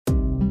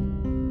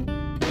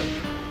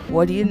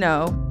what do you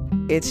know?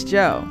 It's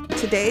Joe.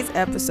 Today's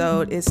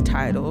episode is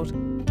titled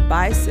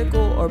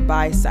Bicycle or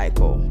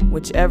Bicycle,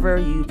 whichever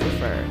you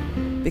prefer.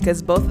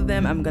 Because both of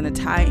them I'm going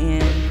to tie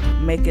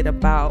in, make it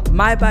about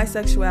my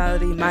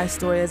bisexuality, my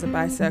story as a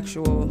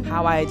bisexual,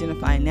 how I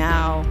identify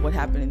now, what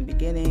happened in the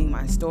beginning,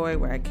 my story,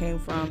 where I came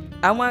from.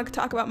 I want to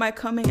talk about my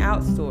coming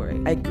out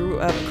story. I grew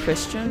up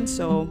Christian,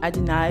 so I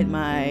denied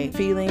my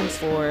feelings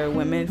for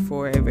women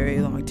for a very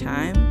long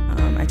time.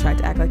 I tried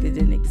to act like it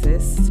didn't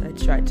exist. I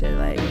tried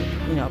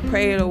to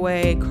pray it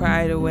away,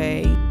 cry it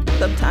away.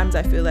 Sometimes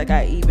I feel like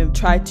I even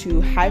tried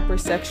to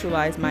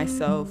hypersexualize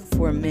myself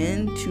for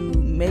men to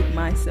make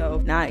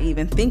myself not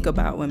even think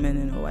about women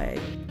in a way.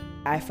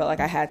 I felt like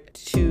I had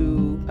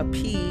to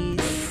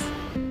appease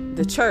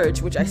the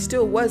church, which I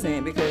still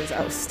wasn't because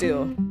I was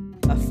still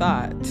a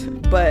thought,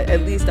 but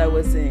at least I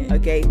wasn't a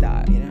gay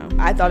thought,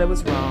 I thought it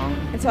was wrong.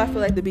 And so I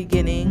feel like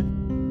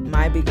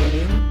my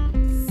beginning,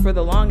 for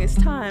the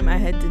longest time, I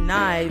had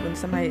denied when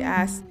somebody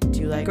asked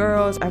you,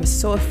 girls, I was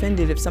so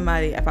offended if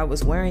I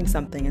was wearing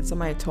something and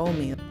somebody told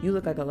me, you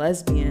look like a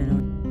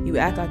lesbian, or you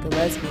act like a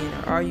lesbian,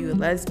 or are you a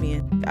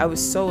lesbian? I was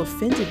so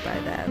offended by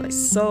that,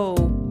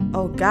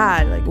 oh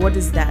God, what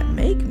does that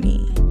make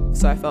me?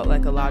 So I felt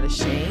like a lot of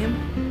shame,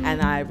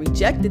 and I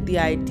rejected the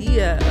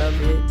idea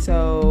of it.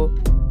 So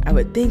I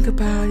would think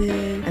about it,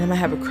 and I might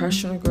have a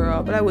crush on a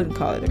girl, but I wouldn't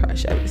call it a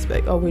crush. I would just be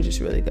like, oh, we're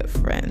just really good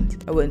friends.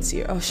 I wouldn't see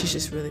her, oh, she's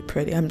just really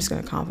pretty, I'm just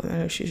gonna compliment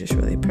her, she's just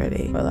really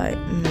pretty. Or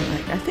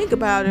I think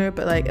about her,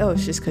 but oh,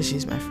 it's just because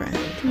she's my friend.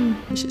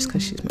 It's just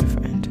because she's my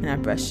friend. And I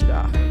brushed it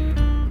off.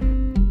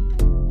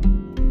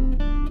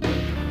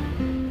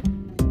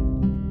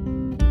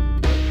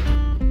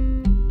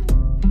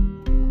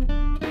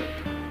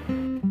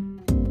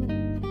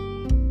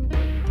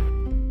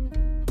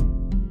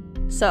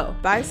 So,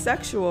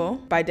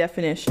 bisexual, by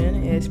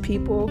definition, is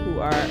people who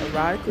are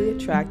erotically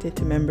attracted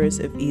to members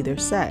of either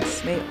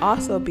sex. May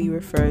also be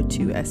referred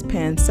to as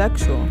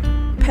pansexual.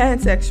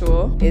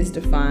 Pansexual is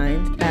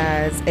defined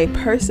as a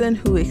person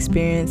who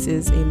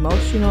experiences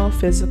emotional,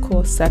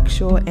 physical,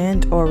 sexual,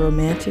 and/or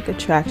romantic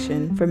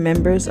attraction for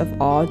members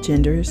of all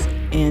genders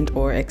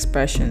and/or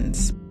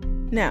expressions.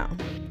 Now,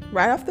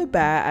 right off the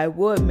bat, I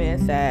will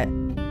admit that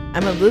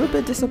I'm a little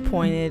bit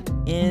disappointed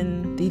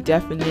in the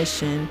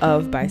definition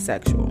of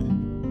bisexual.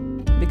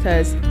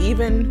 Because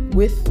even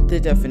with the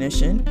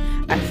definition,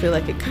 I feel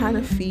like it kind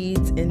of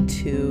feeds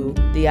into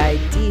the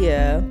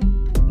idea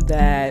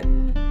that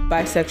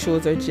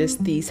bisexuals are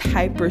just these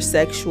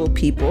hypersexual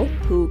people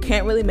who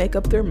can't really make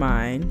up their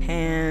mind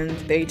and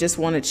they just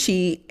want to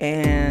cheat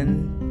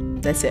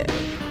and that's it.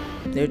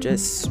 They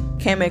just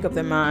can't make up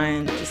their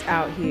mind, just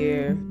out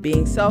here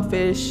being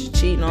selfish,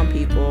 cheating on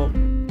people.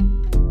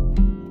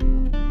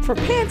 For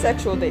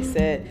pansexual, they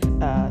said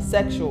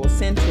sexual,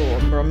 sensual,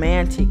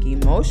 romantic,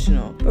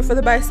 emotional. But for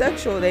the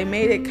bisexual, they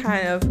made it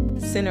kind of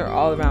center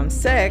all around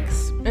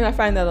sex. And I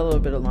find that a little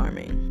bit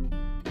alarming.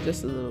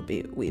 Just a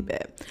wee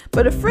bit.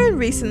 But a friend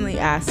recently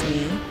asked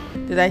me,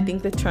 did I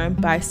think the term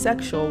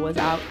bisexual was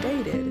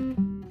outdated?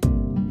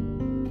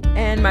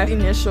 And my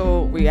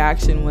initial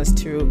reaction was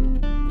to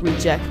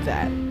reject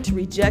that. To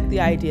reject the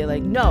idea,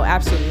 no,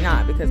 absolutely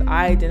not. Because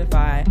I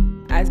identify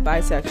as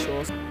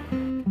bisexual.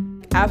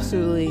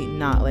 Absolutely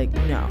not,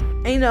 no.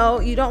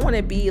 And you don't want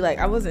to be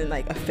I wasn't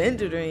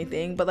offended or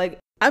anything, but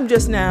I'm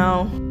just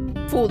now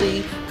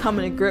fully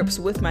coming to grips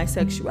with my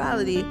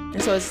sexuality.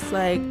 And so it's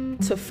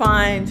to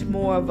find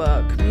more of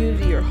a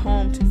community or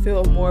home, to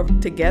feel more of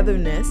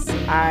togetherness.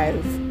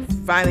 I've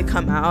finally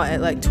come out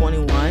at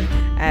 21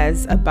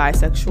 as a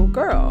bisexual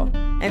girl.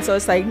 And so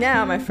it's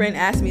now my friend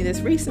asked me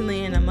this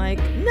recently and I'm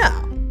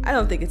no, I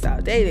don't think it's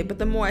outdated. But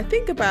the more I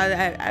think about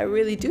it, I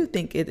really do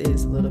think it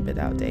is a little bit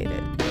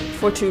outdated.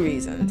 For two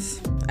reasons.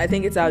 I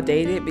think it's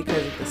outdated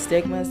because of the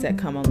stigmas that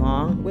come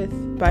along with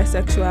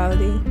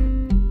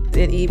bisexuality.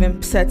 It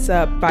even sets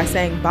up, by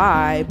saying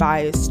bi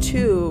is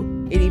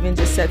two, it even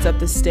just sets up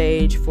the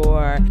stage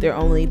for there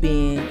only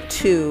being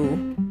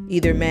two,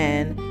 either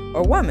man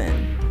or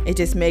woman.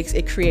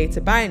 It creates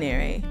a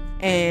binary.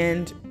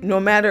 And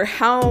no matter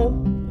how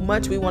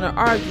much we want to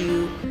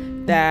argue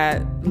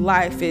that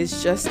life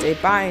is just a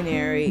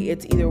binary,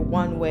 it's either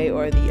one way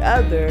or the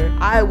other,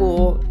 I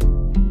will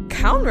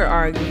counter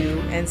argue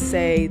and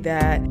say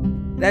that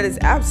is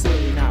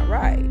absolutely not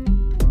right.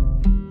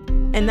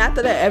 And not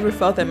that I ever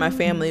felt that my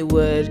family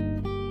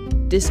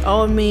would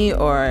disown me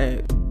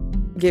or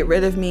get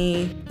rid of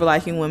me for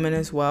liking women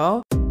as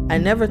well. I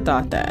never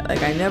thought that.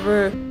 I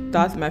never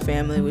thought that my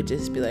family would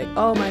just be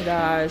oh my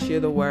gosh, you're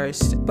the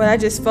worst. But I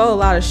just felt a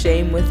lot of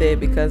shame with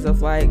it because of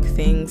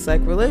things like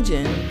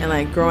religion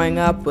and growing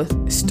up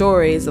with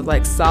stories of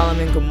Sodom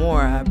and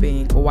Gomorrah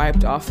being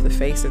wiped off the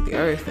face of the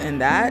earth.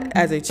 And that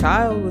as a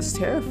child was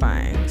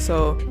terrifying.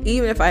 So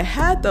even if I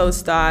had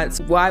those thoughts,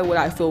 why would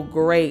I feel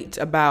great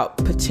about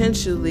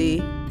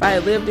potentially If I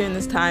lived during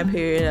this time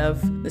period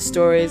of the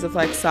stories of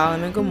like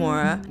Sodom and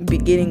Gomorrah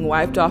getting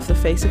wiped off the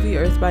face of the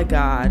earth by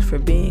God for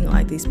being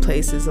like these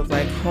places of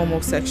like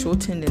homosexual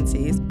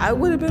tendencies, I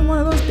would have been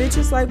one of those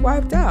bitches like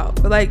wiped out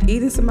for like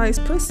eating somebody's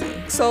pussy.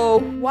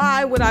 So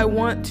why would I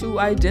want to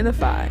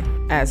identify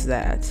as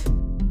that?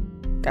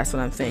 That's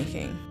what I'm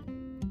thinking.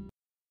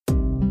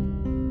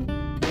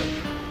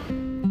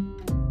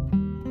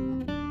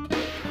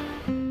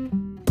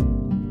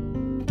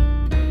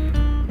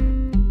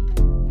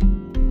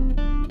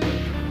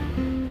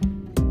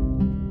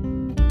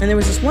 And there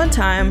was this one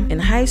time in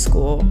high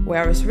school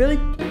where I was really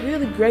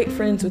great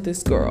friends with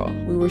this girl.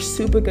 We were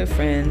super good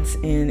friends,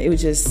 and it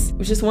was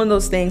just one of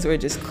those things where it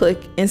just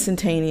clicked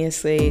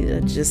instantaneously.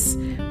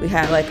 We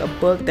had like a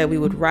book that we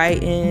would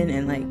write in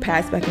and like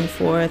pass back and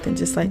forth and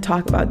just like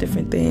talk about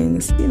different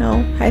things, you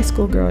know, high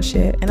school girl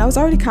shit. And I was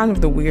already kind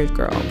of the weird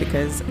girl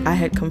because I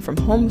had come from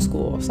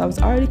homeschool, so I was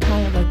already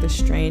kind of like the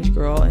strange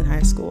girl in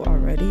high school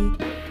already.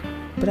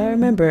 But I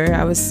remember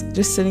I was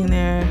just sitting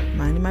there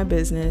minding my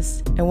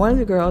business, and one of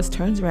the girls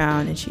turns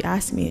around and she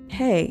asked me,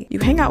 "Hey, you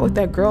hang out with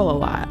that girl a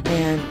lot,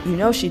 and you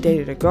know she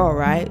dated a girl,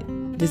 right?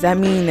 Does that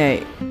mean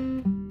that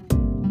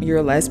you're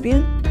a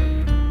lesbian?"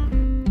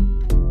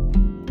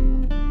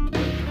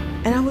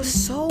 And I was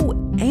so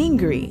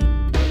angry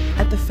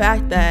at the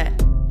fact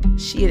that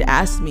she had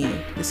asked me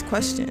this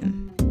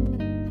question.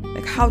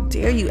 Like, how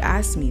dare you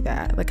ask me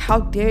that? Like, how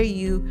dare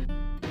you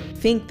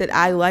think that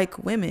I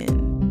like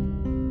women?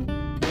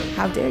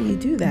 How dare you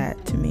do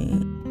that to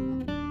me?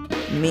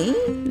 Me?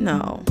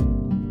 No.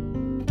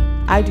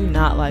 I do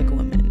not like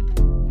women.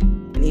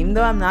 And even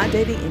though I'm not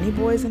dating any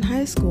boys in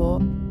high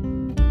school,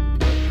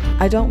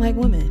 I don't like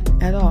women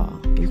at all.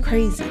 You're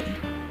crazy.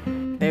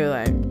 They were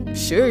like,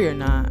 sure you're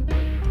not.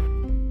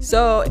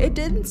 So it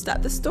didn't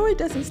stop. The story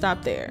doesn't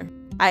stop there.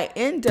 I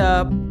end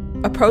up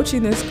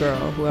approaching this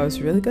girl who I was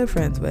really good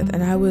friends with,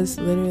 and I was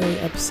literally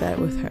upset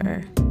with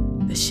her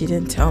that she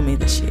didn't tell me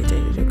that she had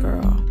dated a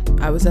girl.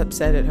 I was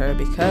upset at her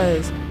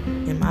because,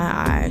 in my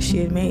eyes, she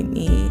had made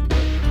me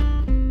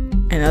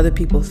and other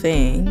people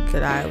think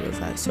that I was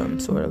like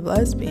some sort of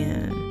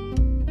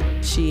lesbian.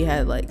 She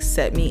had like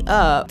set me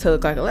up to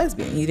look like a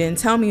lesbian. You didn't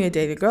tell me you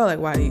dated a girl. Like,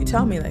 why do you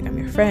tell me? Like, I'm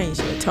your friend. You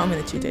should have told me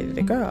that you dated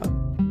a girl.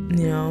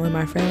 You know, and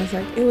my friend was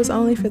like, it was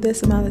only for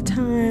this amount of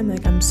time.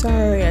 Like, I'm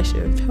sorry. I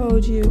should have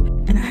told you.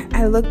 And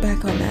I look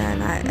back on that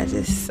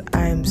and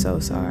I'm so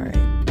sorry.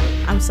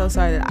 I'm so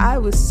sorry that I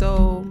was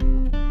so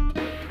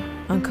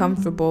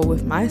uncomfortable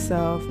with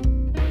myself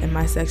and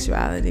my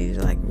sexuality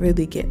to like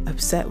really get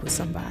upset with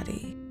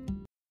somebody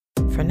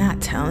for not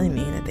telling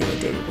me that they had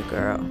dated a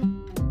girl.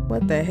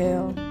 What the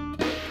hell?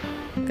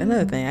 Like,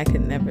 another thing, I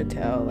could never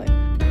tell like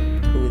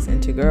who was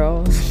into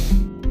girls.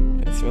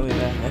 It's really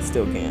bad. I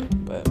still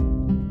can't, but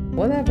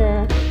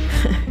whatever.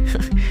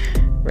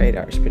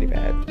 Radar's pretty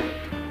bad.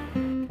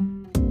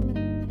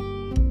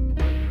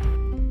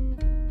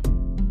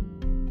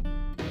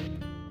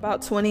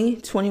 About 20,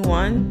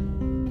 21.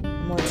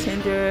 I'm on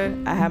Tinder,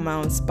 I have my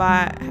own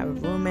spot, I have a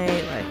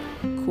roommate,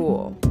 like,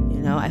 cool. You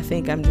know, I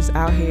think I'm just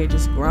out here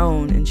just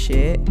grown and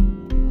shit.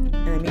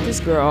 And I meet this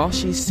girl,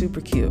 she's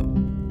super cute.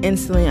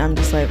 Instantly, I'm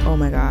just like, oh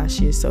my gosh,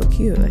 she is so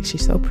cute. Like,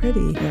 she's so pretty.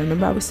 And I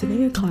remember I was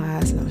sitting in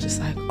class and I was just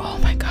like, oh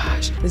my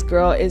gosh, this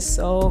girl is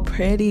so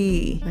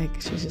pretty.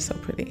 Like, she's just so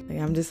pretty. Like,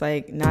 I'm just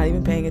like not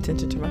even paying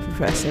attention to my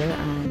professor.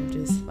 I'm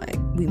just like,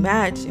 we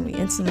match and we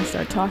instantly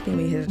start talking,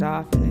 we hit it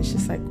off, and it's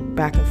just like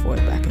back and forth,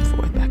 back and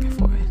forth, back and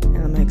forth.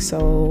 And I'm like,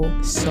 so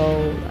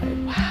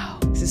like, wow,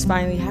 this is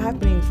finally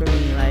happening for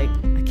me. Like,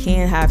 I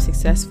can't have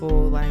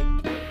successful like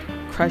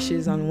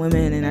crushes on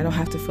women, and I don't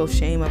have to feel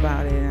shame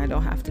about it, and I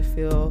don't have to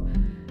feel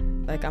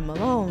like I'm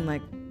alone.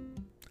 Like,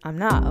 I'm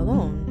not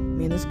alone.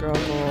 Me and this girl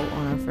go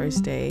on our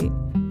first date,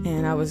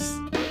 and I was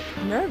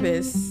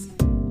nervous,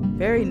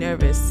 very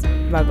nervous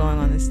about going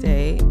on this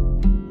date.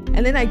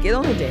 And then I get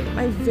on a date.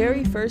 My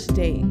very first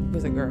date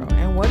was a girl.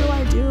 And what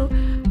do?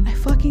 I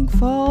fucking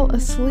fall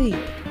asleep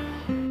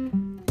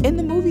in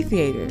the movie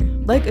theater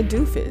like a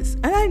doofus.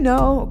 And I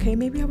know, okay,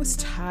 maybe I was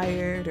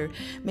tired, or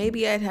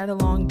maybe I'd had a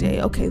long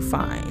day. Okay,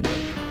 fine.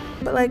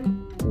 But like,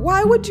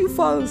 why would you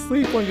fall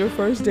asleep on your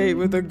first date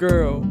with a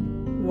girl?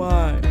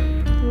 Why?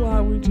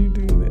 Why would you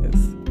do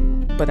this?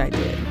 But I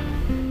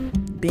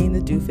did. Being the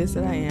doofus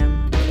that I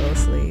am, I fell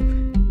asleep.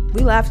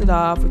 We laughed it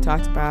off. We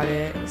talked about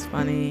it. It was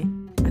funny.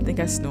 I think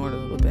I snored a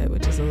little bit,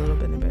 which is a little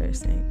bit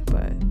embarrassing,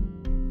 but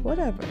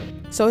whatever.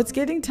 So it's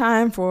getting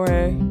time for,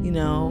 you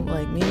know,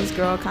 like me and this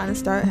girl kind of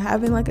start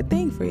having like a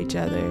thing for each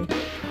other.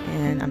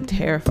 And I'm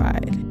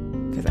terrified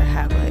because I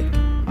have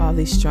like all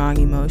these strong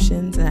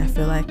emotions, and I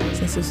feel like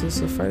since this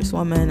was the first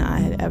woman I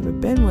had ever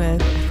been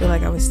with, I feel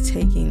like I was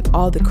taking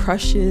all the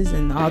crushes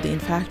and all the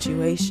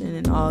infatuation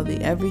and all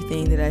the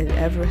everything that I had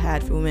ever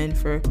had for women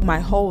for my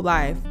whole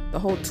life, the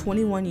whole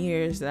 21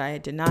 years that I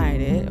had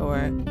denied it or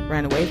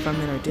ran away from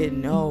it or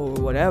didn't know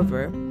or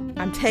whatever.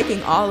 I'm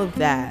taking all of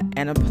that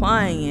and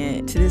applying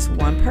it to this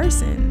one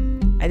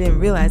person. I didn't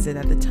realize it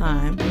at the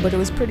time, but it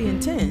was pretty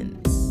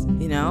intense.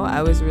 You know,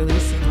 I was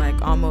releasing like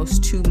like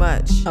almost too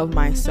much of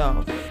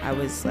myself. I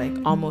was like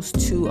almost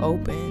too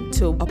open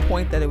to a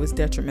point that it was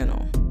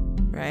detrimental,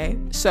 right?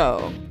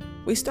 So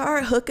we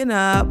started hooking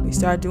up, we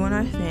started doing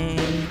our thing,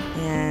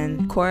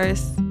 and of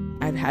course,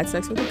 I've had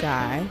sex with a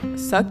guy,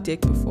 sucked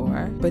dick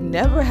before, but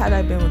never had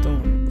I been with a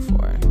woman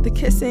before. The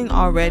kissing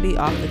already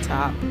off the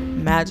top,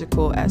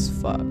 magical as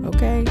fuck,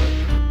 okay?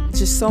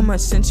 Just so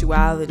much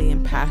sensuality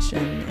and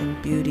passion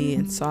and beauty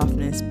and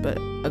softness, but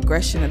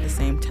aggression at the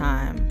same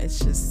time. It's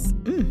just,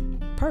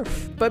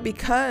 perf. But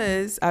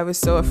because I was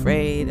so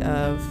afraid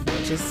of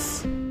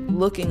just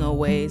looking a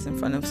ways in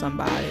front of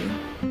somebody,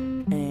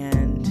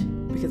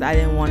 because I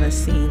didn't want to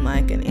seem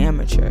like an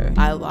amateur,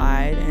 I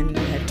lied and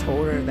had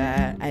told her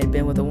that I had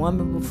been with a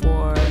woman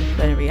before,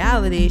 but in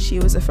reality, she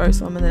was the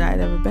first woman that I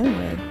had ever been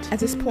with. At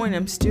this point,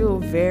 I'm still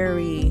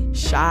very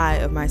shy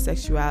of my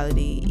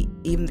sexuality,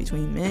 even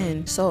between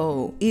men.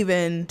 So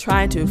even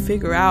trying to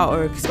figure out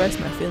or express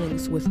my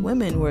feelings with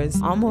women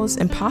was almost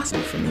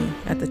impossible for me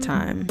at the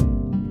time.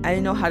 I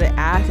didn't know how to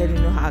act, I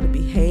didn't know how to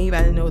behave,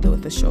 I didn't know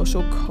what the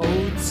social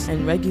codes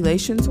and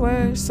regulations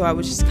were, so I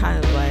was just kind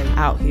of like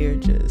out here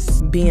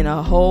just being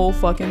a whole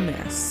fucking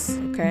mess,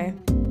 okay?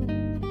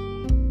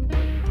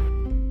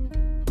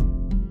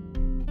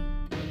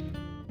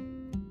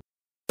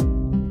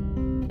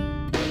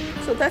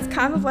 So that's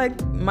kind of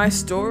like my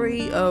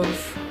story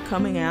of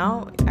coming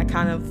out. I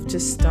kind of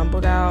just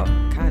stumbled out,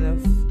 kind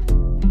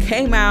of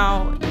came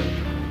out,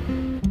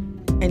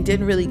 and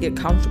didn't really get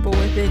comfortable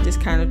with it, just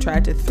kind of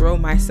tried to throw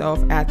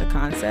myself at the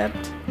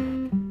concept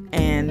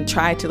and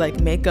tried to like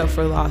make up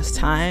for lost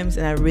times,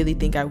 and I really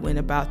think I went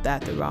about that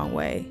the wrong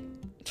way.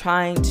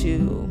 Trying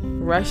to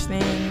rush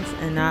things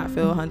and not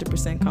feel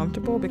 100%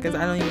 comfortable, because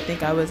I don't even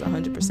think I was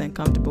 100%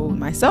 comfortable with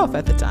myself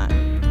at the time.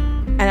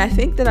 And I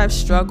think that I've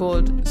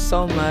struggled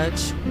so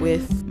much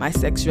with my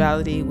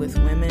sexuality with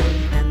women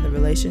and the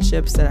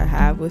relationships that I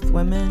have with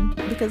women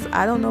because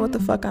I don't know what the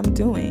fuck I'm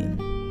doing.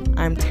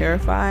 I'm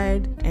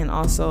terrified and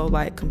also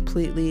like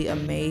completely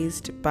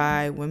amazed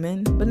by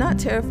women, but not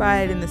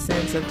terrified in the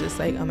sense of just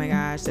like, oh my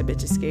gosh, that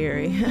bitch is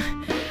scary.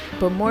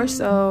 But more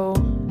so,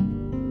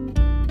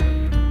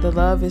 the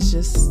love is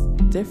just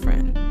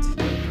different.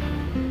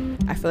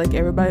 I feel like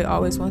everybody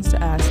always wants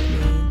to ask me,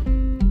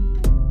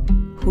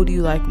 who do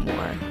you like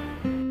more?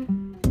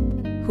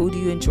 Who do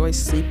you enjoy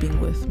sleeping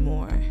with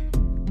more?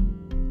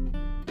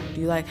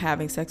 Do you like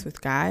having sex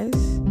with guys?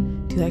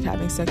 Do you like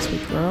having sex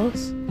with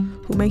girls?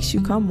 Who makes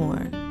you come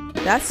more?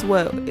 That's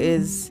what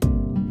is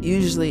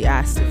usually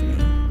asked of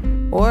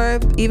me. Or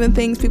even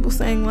things people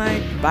saying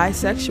like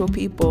bisexual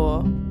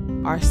people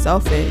are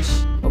selfish,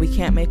 or we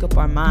can't make up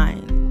our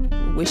mind,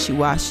 we're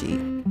wishy-washy,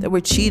 that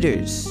we're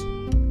cheaters.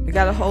 We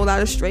got a whole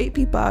lot of straight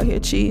people out here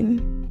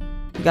cheating.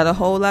 We got a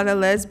whole lot of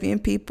lesbian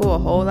people, a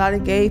whole lot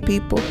of gay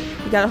people.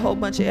 We got a whole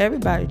bunch of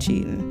everybody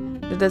cheating.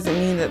 That doesn't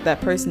mean that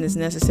that person is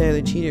necessarily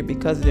a cheater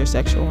because of their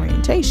sexual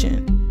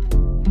orientation.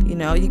 You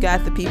know, you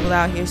got the people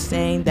out here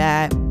saying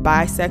that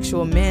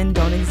bisexual men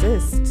don't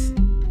exist.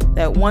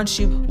 That once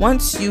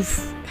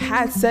you've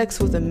had sex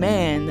with a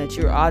man, that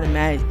you're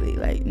automatically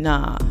like,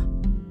 nah,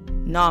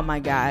 my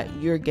guy,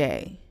 you're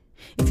gay.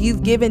 If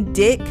you've given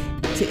dick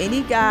to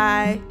any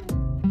guy,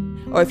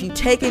 or if you've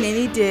taken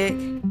any dick,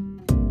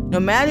 no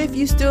matter if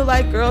you still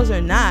like girls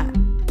or not,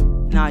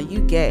 nah, you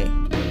gay.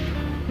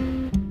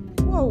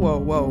 Whoa, whoa,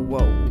 whoa,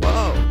 whoa,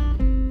 whoa.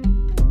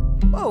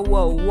 Whoa,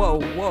 whoa, whoa,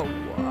 whoa,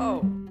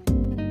 whoa.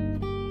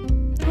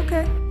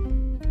 Okay,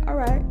 all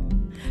right.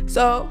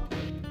 So,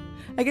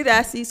 I get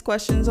asked these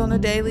questions on a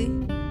daily.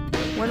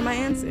 What are my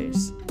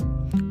answers?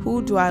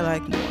 Who do I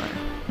like more?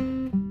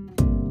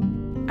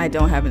 I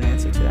don't have an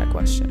answer to that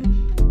question.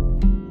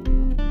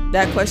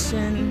 That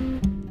question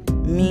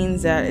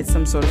means that it's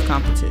some sort of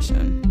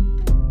competition.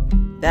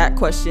 That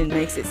question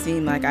makes it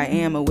seem like I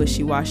am a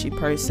wishy-washy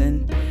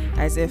person,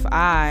 as if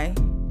I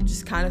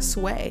just kind of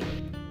sway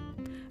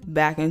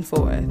back and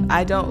forth.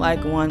 I don't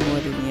like one more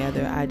than the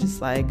other. I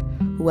just like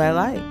who I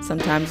like.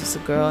 Sometimes it's a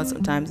girl and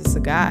sometimes it's a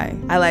guy.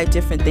 I like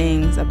different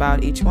things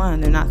about each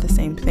one. They're not the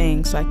same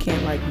thing, so I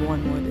can't like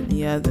one more than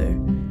the other.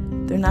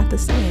 They're not the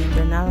same.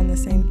 They're not on the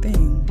same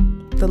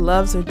thing. The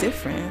loves are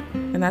different,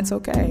 and that's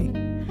okay.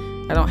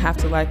 I don't have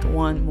to like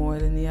one more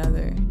than the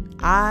other.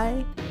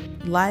 I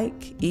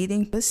like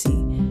eating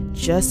pussy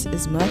just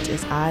as much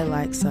as I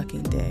like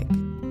sucking dick.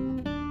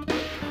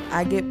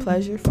 I get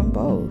pleasure from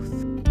both.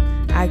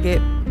 I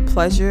get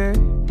pleasure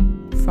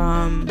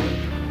from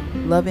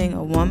loving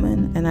a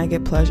woman, and I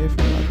get pleasure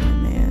from loving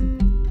a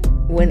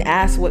man. When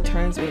asked what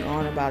turns me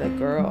on about a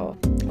girl,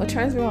 what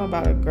turns me on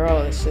about a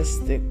girl is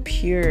just the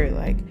pure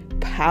like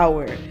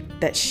power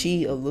that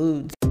she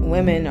eludes.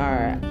 Women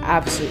are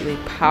absolutely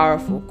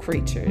powerful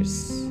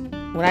creatures.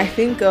 When I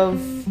think of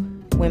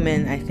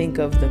women, I think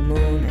of the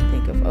moon, I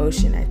think of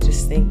ocean, I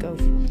just think of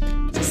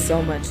just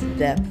so much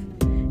depth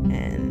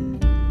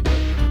and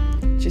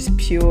just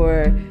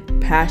pure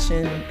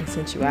passion and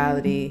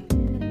sensuality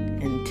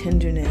and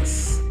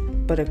tenderness,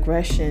 but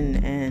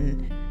aggression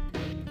and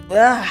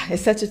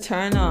it's such a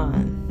turn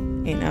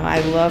on. You know, I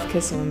love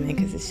kissing women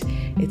because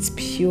it's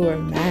pure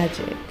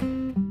magic.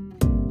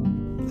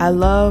 I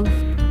love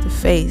the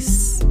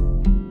face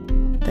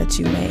that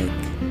you make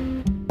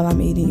while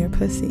I'm eating your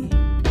pussy.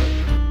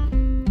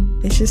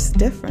 It's just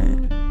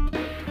different,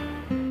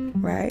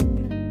 right?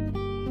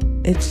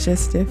 It's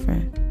just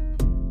different.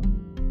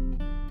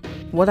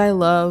 What I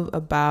love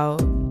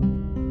about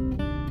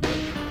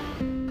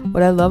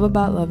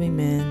loving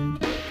men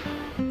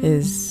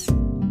is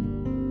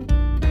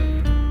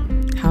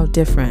how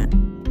different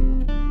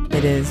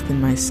it is than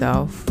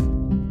myself,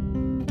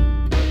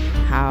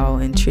 how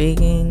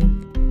intriguing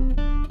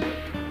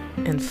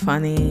and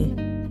funny,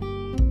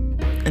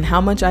 and how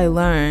much I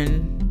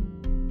learn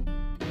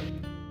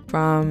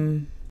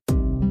from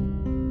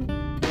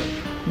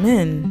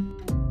men.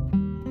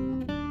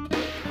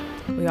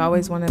 We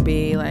always want to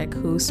be like,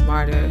 who's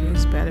smarter,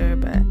 who's better,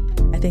 but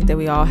I think that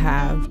we all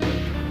have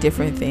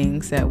different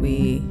things that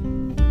we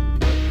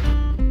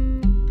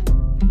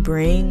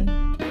bring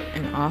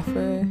and offer,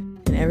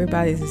 and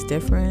everybody's is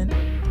different.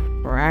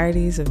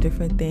 Varieties of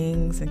different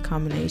things and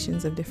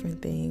combinations of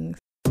different things.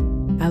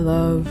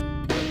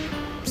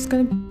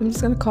 I'm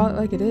just gonna call it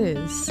like it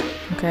is,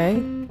 okay?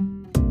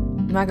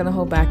 I'm not gonna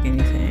hold back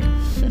anything.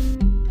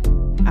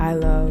 I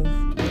love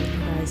you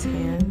guys'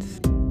 hands,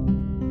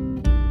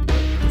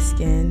 the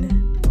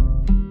skin.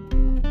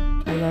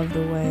 I love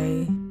the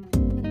way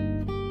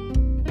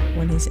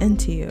when he's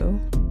into you,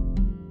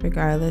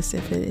 regardless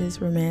if it is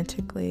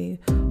romantically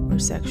or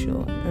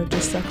sexual or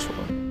just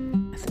sexual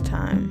at the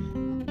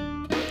time.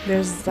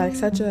 There's like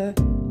such a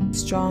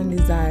strong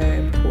desire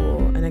and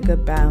pull and a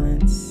good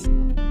balance.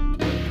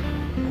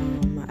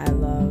 I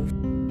love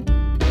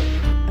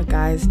a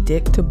guy's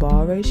dick to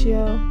ball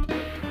ratio,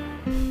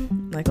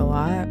 like a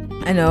lot.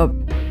 I know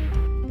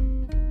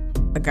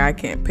a guy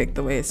can't pick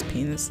the way his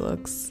penis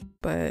looks,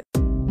 but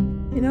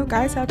you know,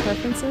 guys have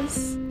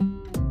preferences.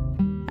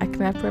 I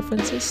can have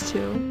preferences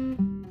too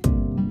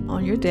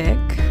on your dick.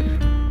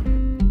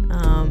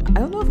 I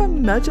don't know if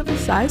I'm much of a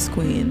size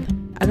queen.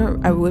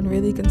 I wouldn't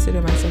really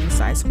consider myself a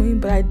size queen,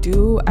 but I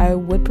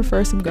would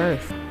prefer some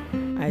girth.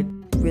 I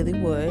really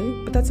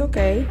would, but that's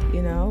okay.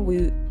 You know,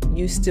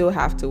 you still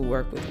have to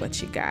work with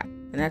what you got,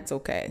 and that's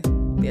okay.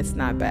 It's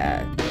not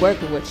bad. Work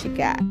with what you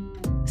got.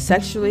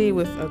 Sexually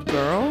with a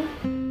girl,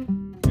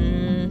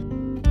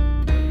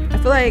 I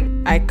feel like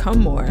I come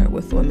more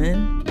with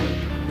women.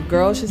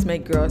 Girls just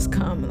make girls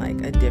come like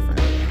a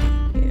different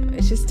way. You know,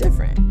 it's just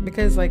different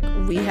because like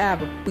we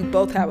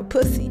both have a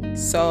pussy,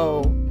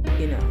 so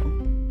you know.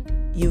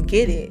 You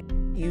get it.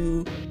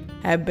 You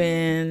have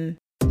been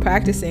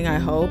practicing, I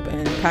hope,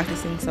 and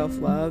practicing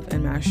self-love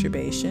and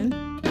masturbation.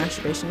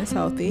 Masturbation is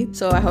healthy.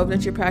 So I hope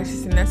that you're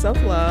practicing that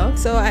self-love.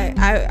 So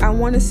I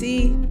want to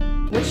see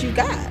what you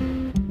got.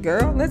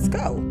 Girl, let's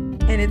go.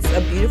 And it's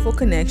a beautiful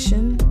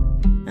connection,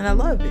 and I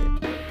love it.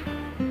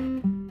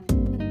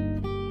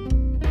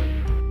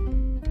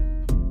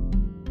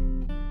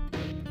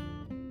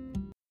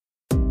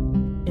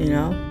 You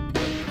know,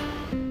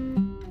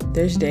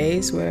 there's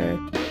days where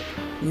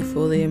you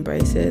fully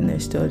embrace it, and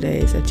there's still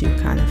days that you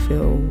kind of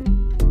feel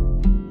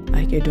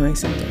like you're doing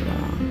something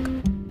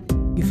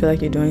wrong. You feel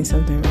like you're doing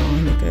something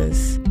wrong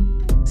because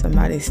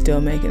somebody's still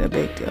making a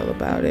big deal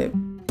about it.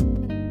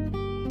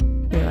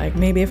 You're like,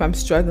 maybe if I'm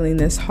struggling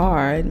this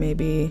hard,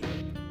 maybe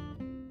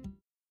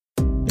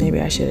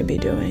I shouldn't be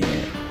doing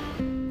it.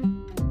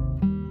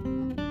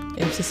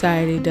 If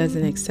society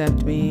doesn't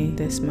accept me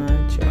this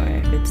much, or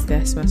if it's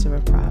this much of a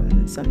problem,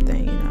 then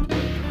something, you know,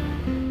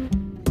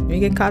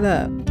 we get caught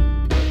up.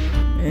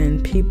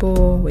 And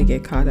we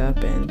get caught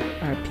up in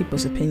our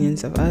people's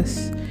opinions of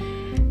us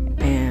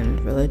and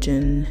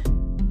religion.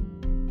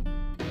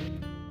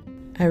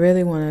 I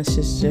really want us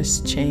to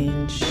just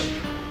change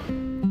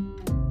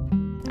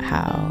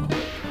how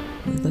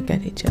we look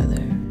at each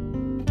other.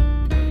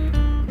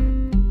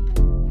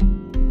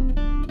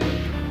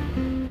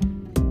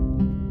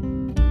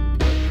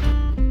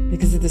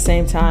 Because at the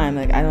same time,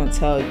 like, I don't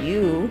tell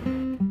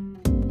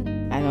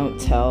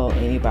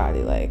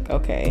anybody, like,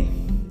 okay,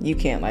 you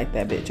can't like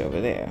that bitch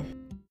over there.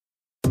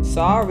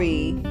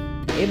 Sorry,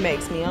 it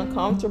makes me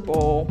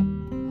uncomfortable.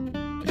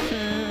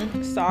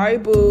 Sorry,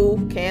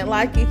 boo, can't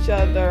like each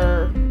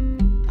other.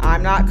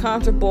 I'm not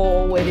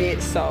comfortable with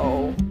it,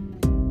 so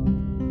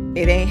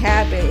it ain't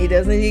happened. It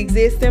doesn't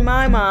exist in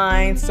my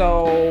mind,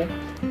 so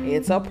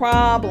it's a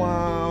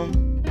problem.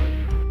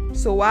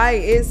 So why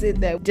is it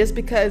that just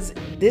because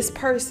this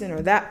person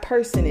or that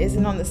person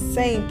isn't on the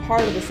same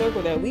part of the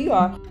circle that we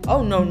are,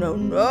 oh no.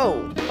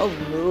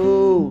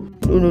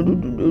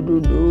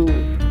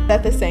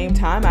 At the same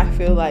time, I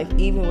feel like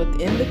even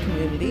within the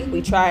community,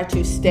 we try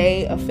to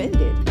stay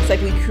offended. It's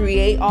like we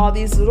create all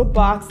these little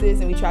boxes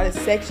and we try to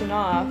section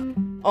off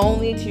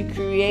only to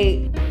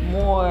create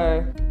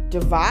more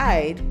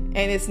divide, and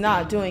it's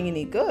not doing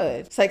any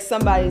good. It's like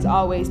somebody's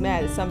always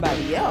mad at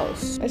somebody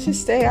else. Let's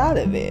just stay out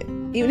of it.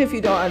 Even if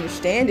you don't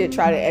understand it,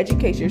 try to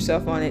educate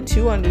yourself on it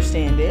to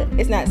understand it.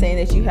 It's not saying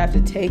that you have to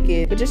take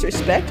it, but just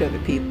respect other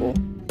people.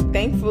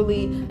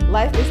 Thankfully,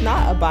 life is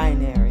not a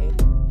binary.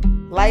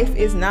 Life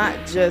is not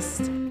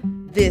just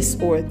this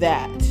or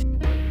that.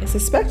 It's a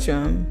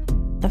spectrum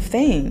of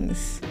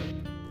things.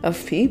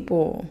 of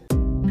people,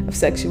 of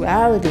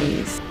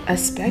sexualities, a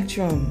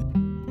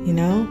spectrum, you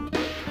know?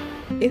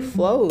 It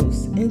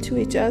flows into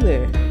each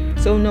other.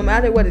 So no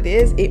matter what it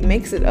is, it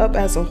makes it up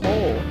as a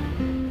whole.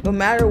 No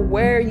matter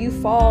where you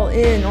fall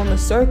in on the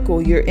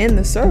circle, you're in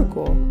the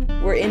circle.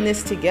 We're in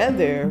this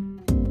together.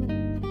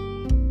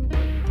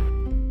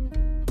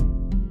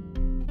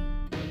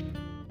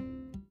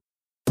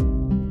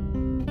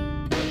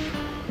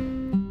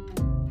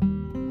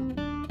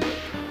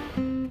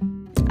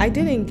 I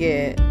didn't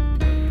get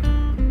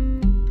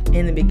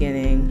in the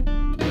beginning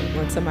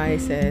when somebody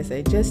says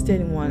they just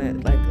didn't want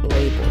it, like,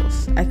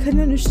 labels. I couldn't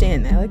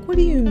understand that. Like, what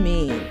do you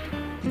mean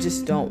you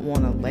just don't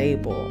want a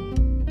label?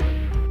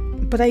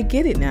 But I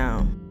get it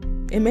now.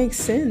 It makes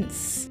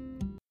sense.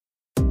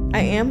 I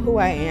am who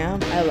I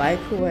am. I like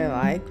who I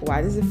like.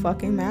 Why does it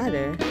fucking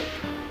matter?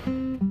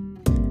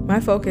 My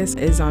focus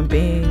is on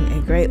being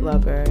a great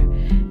lover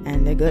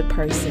and a good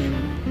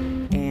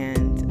person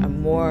and a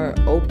more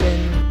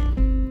open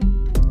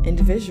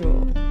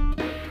individual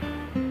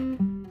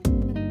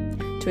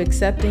to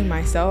accepting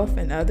myself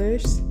and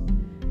others.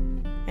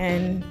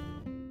 And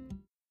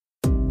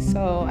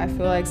so I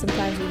feel like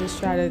sometimes we just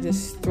try to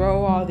just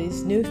throw all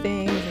these new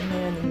things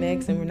in the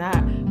mix, and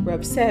we're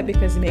upset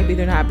because maybe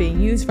they're not being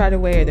used right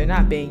away, or they're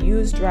not being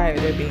used right, or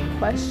they're being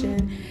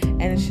questioned.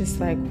 And it's just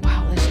like,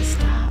 wow, let's just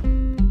stop.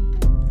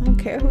 I don't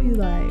care who you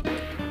like.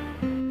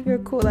 You're a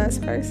cool ass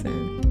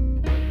person.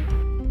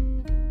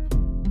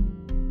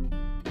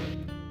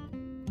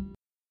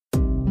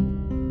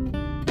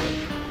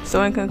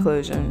 So in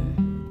conclusion,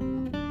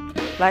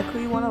 like who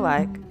you want to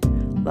like,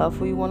 love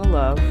who you want to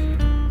love,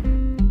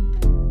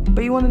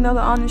 but you want to know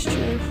the honest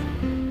truth?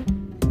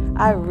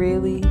 I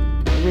really,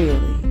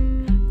 really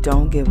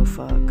don't give a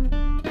fuck.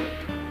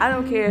 I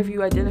don't care if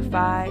you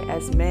identify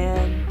as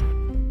man,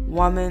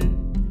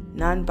 woman,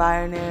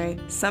 non-binary,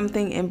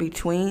 something in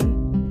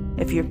between.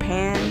 If you're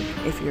pan,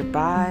 if you're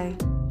bi,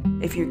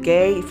 if you're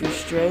gay, if you're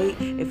straight,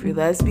 if you're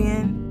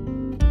lesbian.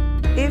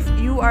 If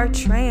you are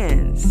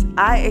trans,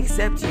 I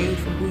accept you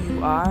for who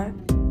you are,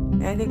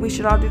 and I think we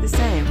should all do the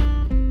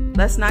same.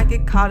 Let's not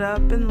get caught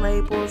up in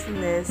labels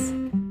and this.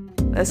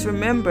 Let's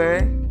remember,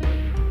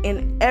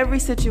 in every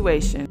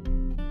situation,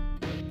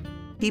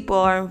 people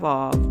are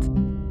involved,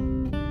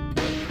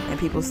 and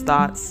people's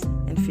thoughts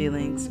and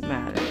feelings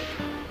matter.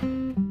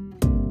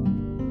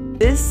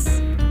 This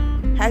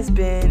has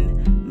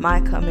been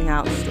my coming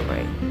out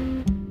story.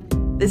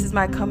 This is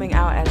my coming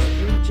out as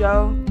Free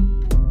Joe.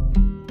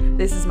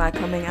 This is my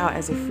coming out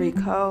as a freak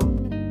hoe.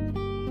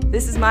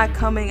 This is my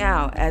coming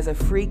out as a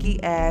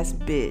freaky ass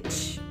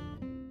bitch.